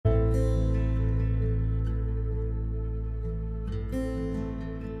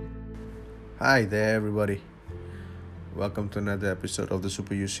Hi there, everybody. Welcome to another episode of the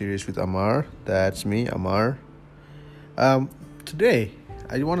Super U series with Amar. That's me, Amar. Today,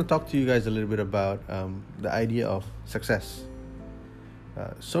 I want to talk to you guys a little bit about the idea of success.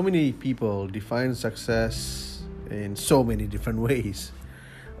 So many people define success in so many different ways.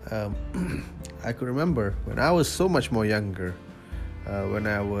 I could remember when I was so much more younger, when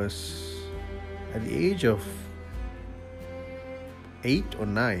I was at the age of 8 or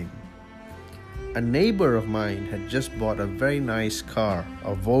 9. A neighbor of mine had just bought a very nice car,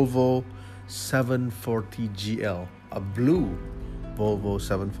 a Volvo 740 GL, a blue Volvo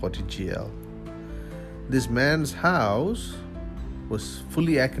 740 GL. This man's house was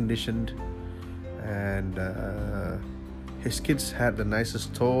fully air conditioned, and his kids had the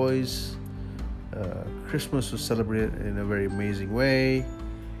nicest toys. Christmas was celebrated in a very amazing way.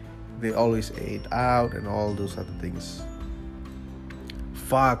 They always ate out and all those other things.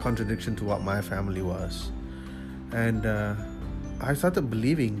 Far contradiction to what my family was. And I started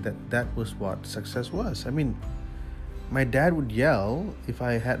believing that was what success was. I mean, my dad would yell if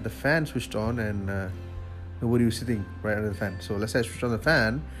I had the fan switched on and nobody was sitting right under the fan. So let's say I switched on the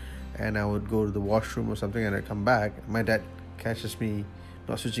fan and I would go to the washroom or something and I'd come back. My dad catches me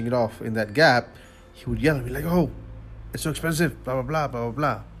not switching it off. In that gap, he would yell at me like, "Oh, it's so expensive, blah, blah, blah, blah,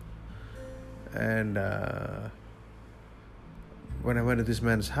 blah." And when I went to this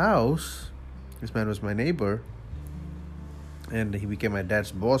man's house, this man was my neighbor, and he became my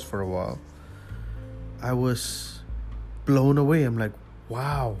dad's boss for a while. I was blown away. I'm like,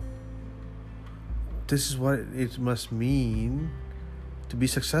 wow, this is what it must mean to be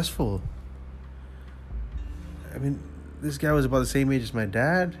successful. I mean, this guy was about the same age as my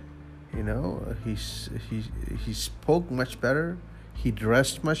dad. You know, he spoke much better. He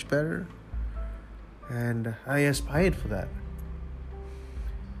dressed much better. And I aspired for that.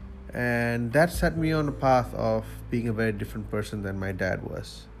 And that set me on the path of being a very different person than my dad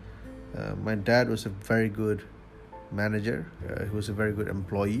was. My dad was a very good manager. He was a very good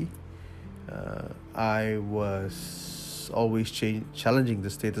employee. I was always challenging the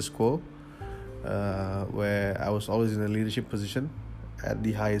status quo, where I was always in a leadership position, at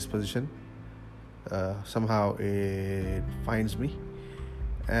the highest position. Somehow it finds me.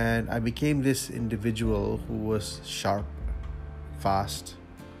 And I became this individual who was sharp, fast,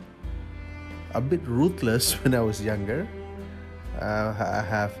 a bit ruthless when I was younger. I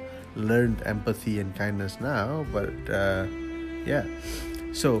have learned empathy and kindness now, but yeah.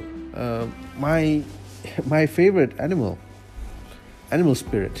 So my favorite animal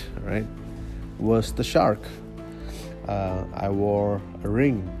spirit, right, was the shark. I wore a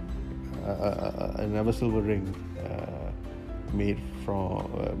ring, a never silver ring, made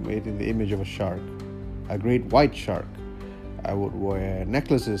in the image of a shark, a great white shark. I would wear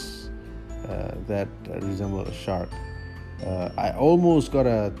necklaces that resemble a shark. I almost got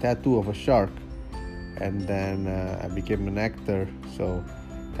a tattoo of a shark, and then I became an actor, so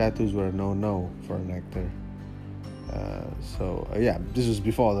tattoos were a no for an actor. Yeah, this was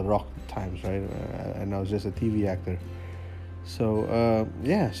before the rock times, right? And I was just a TV actor. So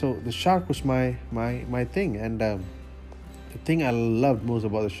so the shark was my thing, and the thing I loved most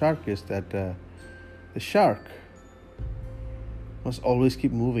about the shark is that the shark must always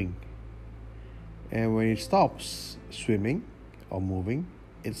keep moving. And when it stops swimming or moving,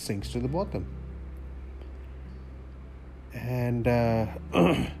 it sinks to the bottom. And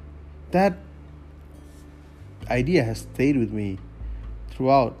that idea has stayed with me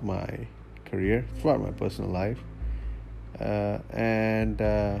throughout my career, throughout my personal life. And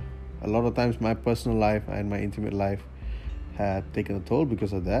a lot of times my personal life and my intimate life have taken a toll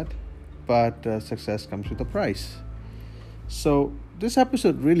because of that. But success comes with a price. So this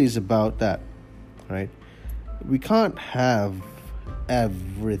episode really is about that. Right? We can't have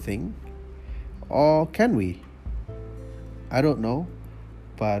everything, or can we? I don't know,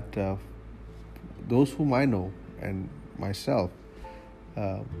 but those whom I know and myself,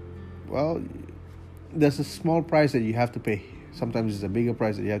 there's a small price that you have to pay. Sometimes it's a bigger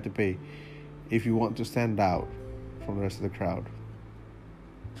price that you have to pay if you want to stand out from the rest of the crowd.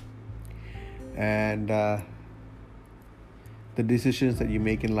 And the decisions that you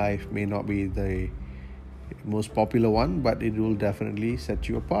make in life may not be the most popular one, but it will definitely set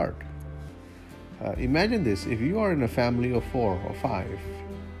you apart. Imagine this: if you are in a family of 4 or 5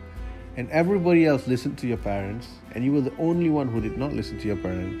 and everybody else listened to your parents and you were the only one who did not listen to your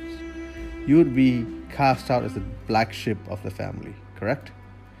parents, you would be cast out as the black sheep of the family, correct?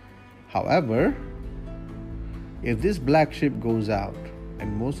 However, if this black sheep goes out,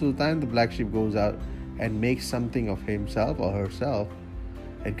 and most of the time the black sheep goes out and makes something of himself or herself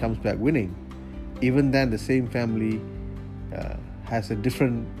and comes back winning, even then the same family has a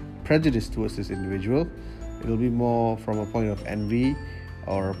different prejudice towards this individual. It'll be more from a point of envy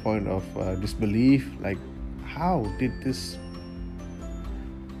or a point of disbelief, like how did this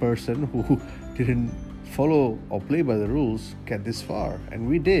person who didn't follow or play by the rules get this far, and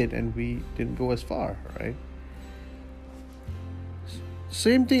we did, and we didn't go as far, right?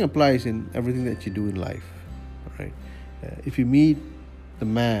 Same thing applies in everything that you do in life, right? If you meet the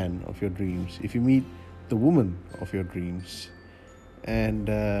man of your dreams, if you meet the woman of your dreams, and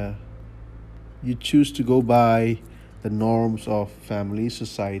you choose to go by the norms of family,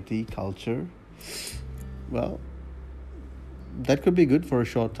 society, culture, well, that could be good for a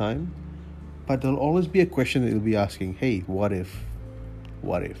short time, but there'll always be a question that you'll be asking, hey, what if?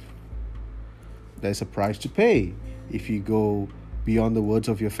 What if? There's a price to pay if you go beyond the words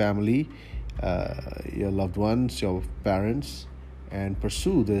of your family, your loved ones, your parents, and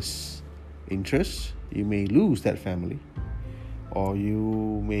pursue this interest. You may lose that family, or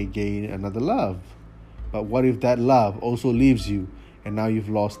you may gain another love. But what if that love also leaves you, and now you've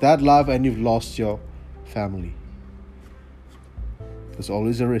lost that love and you've lost your family? There's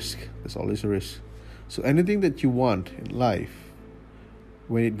always a risk. There's always a risk. So anything that you want in life,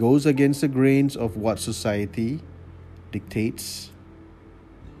 when it goes against the grains of what society dictates,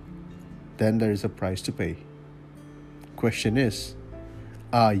 then there is a price to pay. Question is,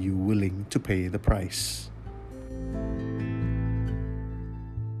 are you willing to pay the price?